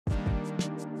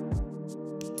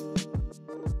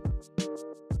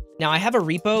Now I have a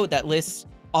repo that lists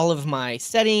all of my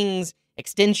settings,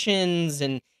 extensions,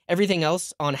 and everything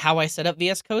else on how I set up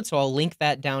VS Code. So I'll link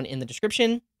that down in the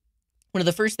description. One of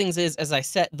the first things is I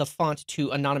set the font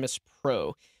to Anonymous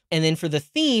Pro. And then for the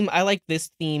theme, I like this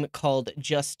theme called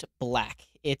Just Black.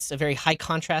 It's a very high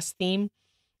contrast theme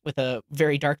with a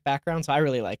very dark background, so I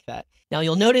really like that. Now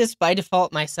you'll notice by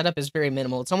default, my setup is very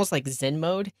minimal. It's almost like Zen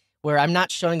mode, where I'm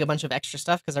not showing a bunch of extra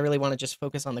stuff because I really want to just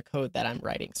focus on the code that I'm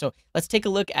writing. So let's take a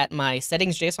look at my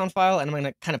settings JSON file, and I'm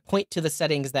going to kind of point to the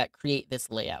settings that create this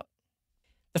layout.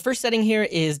 The first setting here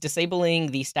is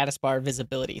disabling the status bar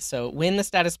visibility. So when the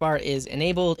status bar is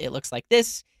enabled, it looks like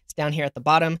this. It's down here at the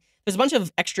bottom. There's a bunch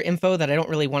of extra info that I don't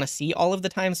really want to see all of the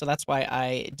time, so that's why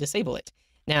I disable it.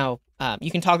 Now, you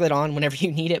can toggle it on whenever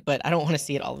you need it, but I don't want to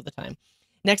see it all of the time.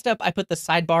 Next up, I put the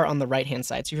sidebar on the right-hand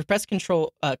side. So if you press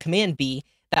Command B,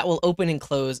 that will open and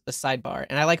close the sidebar.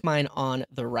 And I like mine on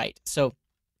the right. So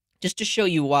just to show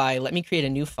you why, let me create a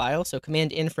new file. So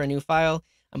Command N for a new file.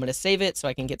 I'm going to save it so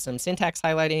I can get some syntax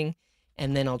highlighting.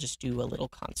 And then I'll just do a little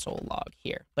console log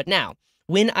here. But now,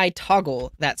 when I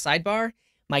toggle that sidebar,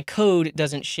 my code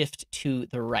doesn't shift to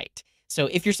the right. So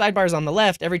if your sidebar is on the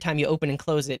left, every time you open and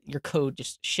close it, your code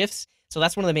just shifts. So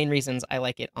that's one of the main reasons I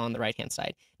like it on the right-hand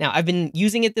side. Now, I've been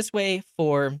using it this way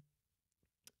for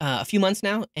a few months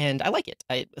now, and I like it.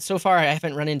 So far, I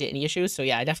haven't run into any issues. So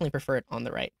yeah, I definitely prefer it on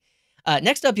the right.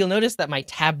 Next up, you'll notice that my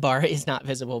tab bar is not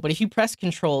visible. But if you press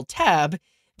Control Tab,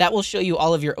 that will show you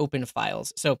all of your open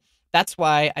files. So that's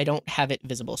why I don't have it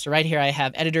visible. So right here, I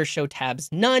have Editor Show Tabs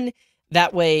None.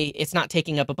 That way, it's not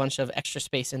taking up a bunch of extra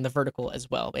space in the vertical as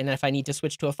well. And if I need to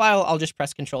switch to a file, I'll just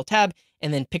press Control Tab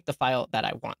and then pick the file that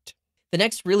I want. The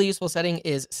next really useful setting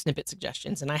is Snippet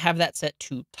Suggestions, and I have that set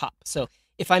to top. So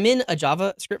if I'm in a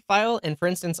JavaScript file, and for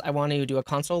instance, I want to do a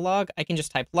console log, I can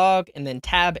just type log and then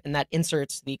tab, and that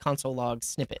inserts the console log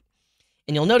snippet.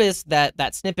 And you'll notice that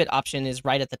that snippet option is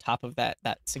right at the top of that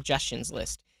suggestions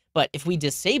list. But if we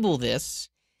disable this,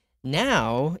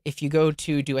 now, if you go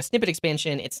to do a snippet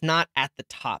expansion, it's not at the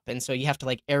top. And so you have to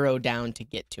like arrow down to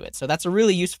get to it. So that's a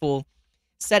really useful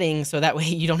setting. So that way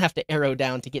you don't have to arrow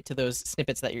down to get to those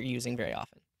snippets that you're using very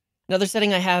often. Another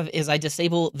setting I have is I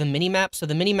disable the Minimap. So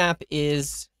the Minimap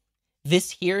is this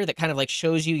here that kind of like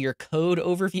shows you your code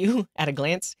overview at a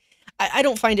glance. I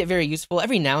don't find it very useful.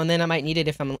 Every now and then I might need it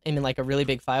if I'm in like a really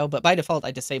big file, but by default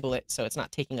I disable it so it's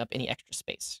not taking up any extra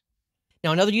space.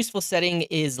 Now, another useful setting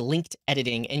is linked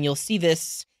editing, and you'll see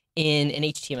this in an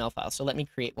HTML file. So let me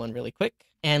create one really quick.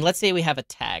 And let's say we have a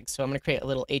tag. So I'm going to create a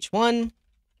little h1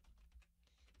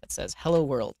 that says hello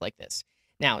world like this.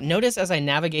 Now, notice as I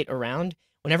navigate around,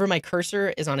 whenever my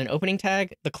cursor is on an opening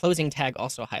tag, the closing tag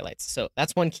also highlights. So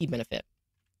that's one key benefit.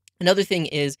 Another thing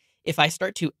is if I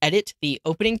start to edit the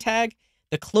opening tag,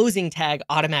 the closing tag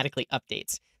automatically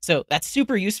updates. So that's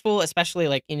super useful, especially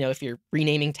like, if you're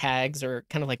renaming tags or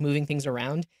kind of like moving things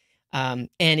around. And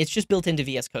it's just built into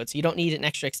VS Code. So you don't need an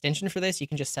extra extension for this. You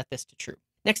can just set this to true.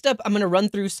 Next up, I'm going to run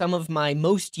through some of my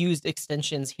most used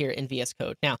extensions here in VS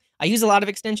Code. Now, I use a lot of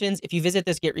extensions. If you visit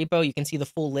this Git repo, you can see the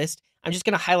full list. I'm just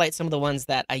going to highlight some of the ones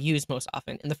that I use most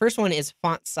often. And the first one is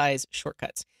font size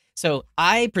shortcuts. So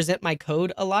I present my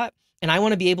code a lot, and I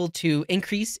want to be able to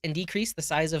increase and decrease the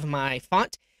size of my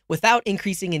font without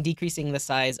increasing and decreasing the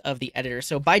size of the editor.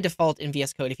 So by default in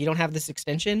VS Code, if you don't have this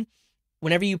extension,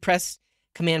 whenever you press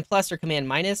Command plus or Command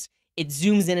minus, it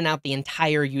zooms in and out the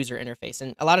entire user interface.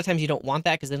 And a lot of times you don't want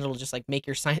that because then it'll just like make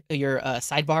your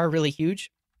sidebar really huge.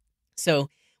 So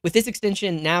with this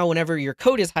extension, now whenever your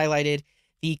code is highlighted,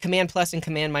 the Command plus and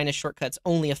Command minus shortcuts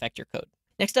only affect your code.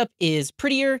 Next up is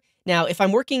Prettier. Now, if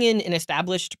I'm working in an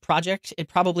established project, it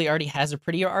probably already has a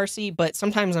Prettier RC, but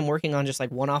sometimes I'm working on just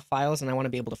like one-off files and I want to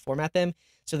be able to format them.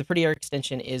 So the Prettier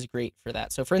extension is great for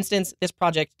that. So for instance, this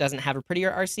project doesn't have a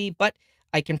Prettier RC, but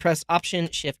I can press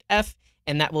Option-Shift-F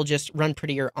and that will just run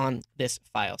Prettier on this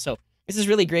file. So this is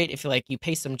really great if you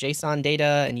paste some JSON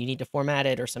data and you need to format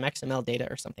it, or some XML data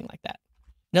or something like that.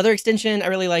 Another extension I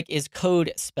really like is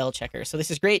Code Spell Checker. So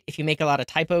this is great if you make a lot of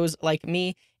typos like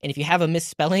me, and if you have a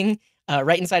misspelling,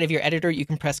 right inside of your editor, you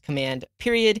can press Command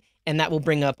period, and that will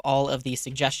bring up all of the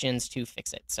suggestions to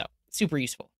fix it. So super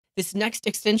useful. This next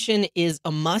extension is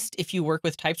a must if you work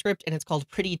with TypeScript, and it's called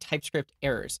Pretty TypeScript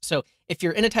Errors. So if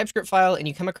you're in a TypeScript file and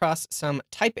you come across some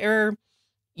type error,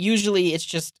 usually it's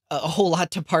just a whole lot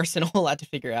to parse and a whole lot to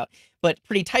figure out. But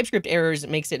Pretty TypeScript Errors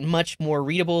makes it much more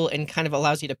readable and kind of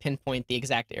allows you to pinpoint the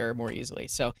exact error more easily.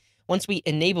 So once we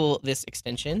enable this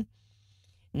extension,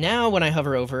 now when I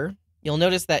hover over, you'll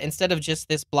notice that instead of just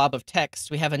this blob of text,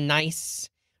 we have a nice,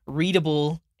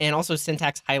 readable, and also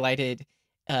syntax highlighted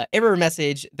error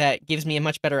message that gives me a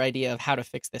much better idea of how to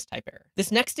fix this type error.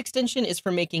 This next extension is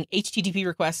for making HTTP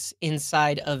requests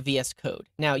inside of VS Code.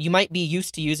 Now, you might be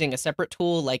used to using a separate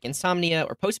tool like Insomnia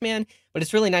or Postman, but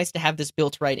it's really nice to have this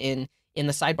built right in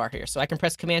the sidebar here. So I can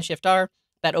press Command-Shift-R,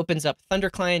 that opens up Thunder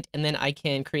Client, and then I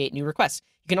can create new requests.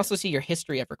 You can also see your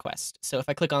history of requests. So if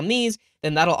I click on these,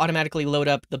 then that'll automatically load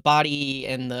up the body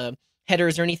and the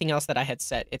headers or anything else that I had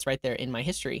set. It's right there in my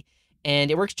history.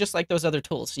 And it works just like those other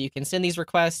tools. So you can send these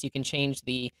requests, you can change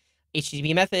the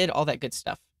HTTP method, all that good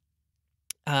stuff.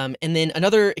 And then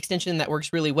another extension that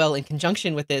works really well in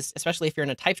conjunction with this, especially if you're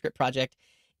in a TypeScript project,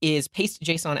 is paste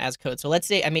JSON as code. So let's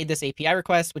say I made this API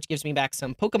request, which gives me back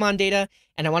some Pokemon data,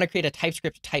 and I want to create a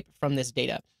TypeScript type from this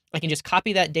data. I can just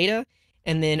copy that data,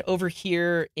 and then over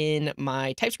here in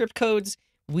my TypeScript codes,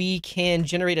 we can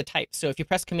generate a type. So if you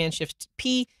press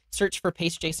Command-Shift-P, search for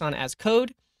paste JSON as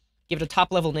code, give it a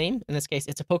top-level name. In this case,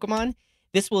 it's a Pokemon.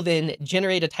 This will then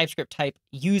generate a TypeScript type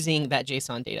using that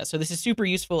JSON data. So this is super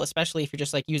useful, especially if you're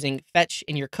just like using fetch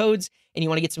in your codes and you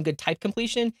want to get some good type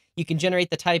completion. You can generate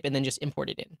the type and then just import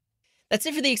it in. That's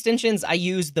it for the extensions I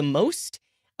use the most.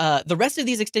 The rest of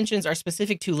these extensions are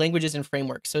specific to languages and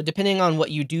frameworks. So depending on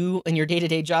what you do in your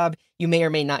day-to-day job, you may or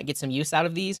may not get some use out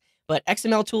of these. But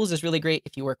XML tools is really great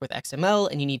if you work with XML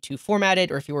and you need to format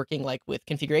it, or if you're working like with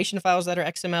configuration files that are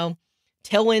XML.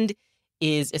 Tailwind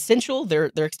is essential.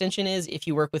 Their extension is if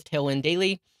you work with Tailwind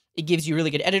daily. It gives you really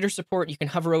good editor support. You can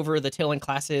hover over the Tailwind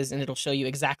classes and it'll show you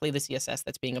exactly the CSS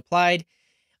that's being applied.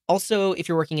 Also, if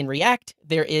you're working in React,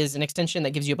 there is an extension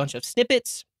that gives you a bunch of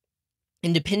snippets.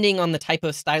 And depending on the type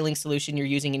of styling solution you're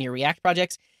using in your React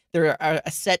projects, there are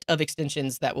a set of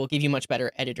extensions that will give you much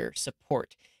better editor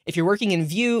support. If you're working in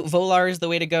Vue, Volar is the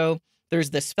way to go.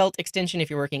 There's the Svelte extension if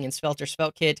you're working in Svelte or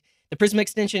SvelteKit. The Prism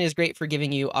extension is great for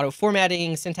giving you auto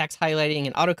formatting, syntax highlighting,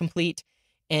 and autocomplete.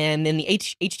 And then the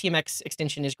HTMX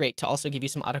extension is great to also give you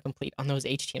some autocomplete on those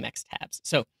HTMX tabs.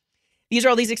 So these are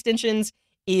all these extensions.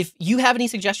 If you have any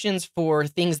suggestions for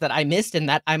things that I missed and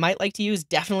that I might like to use,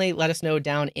 definitely let us know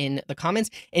down in the comments.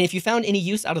 And if you found any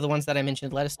use out of the ones that I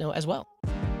mentioned, let us know as well.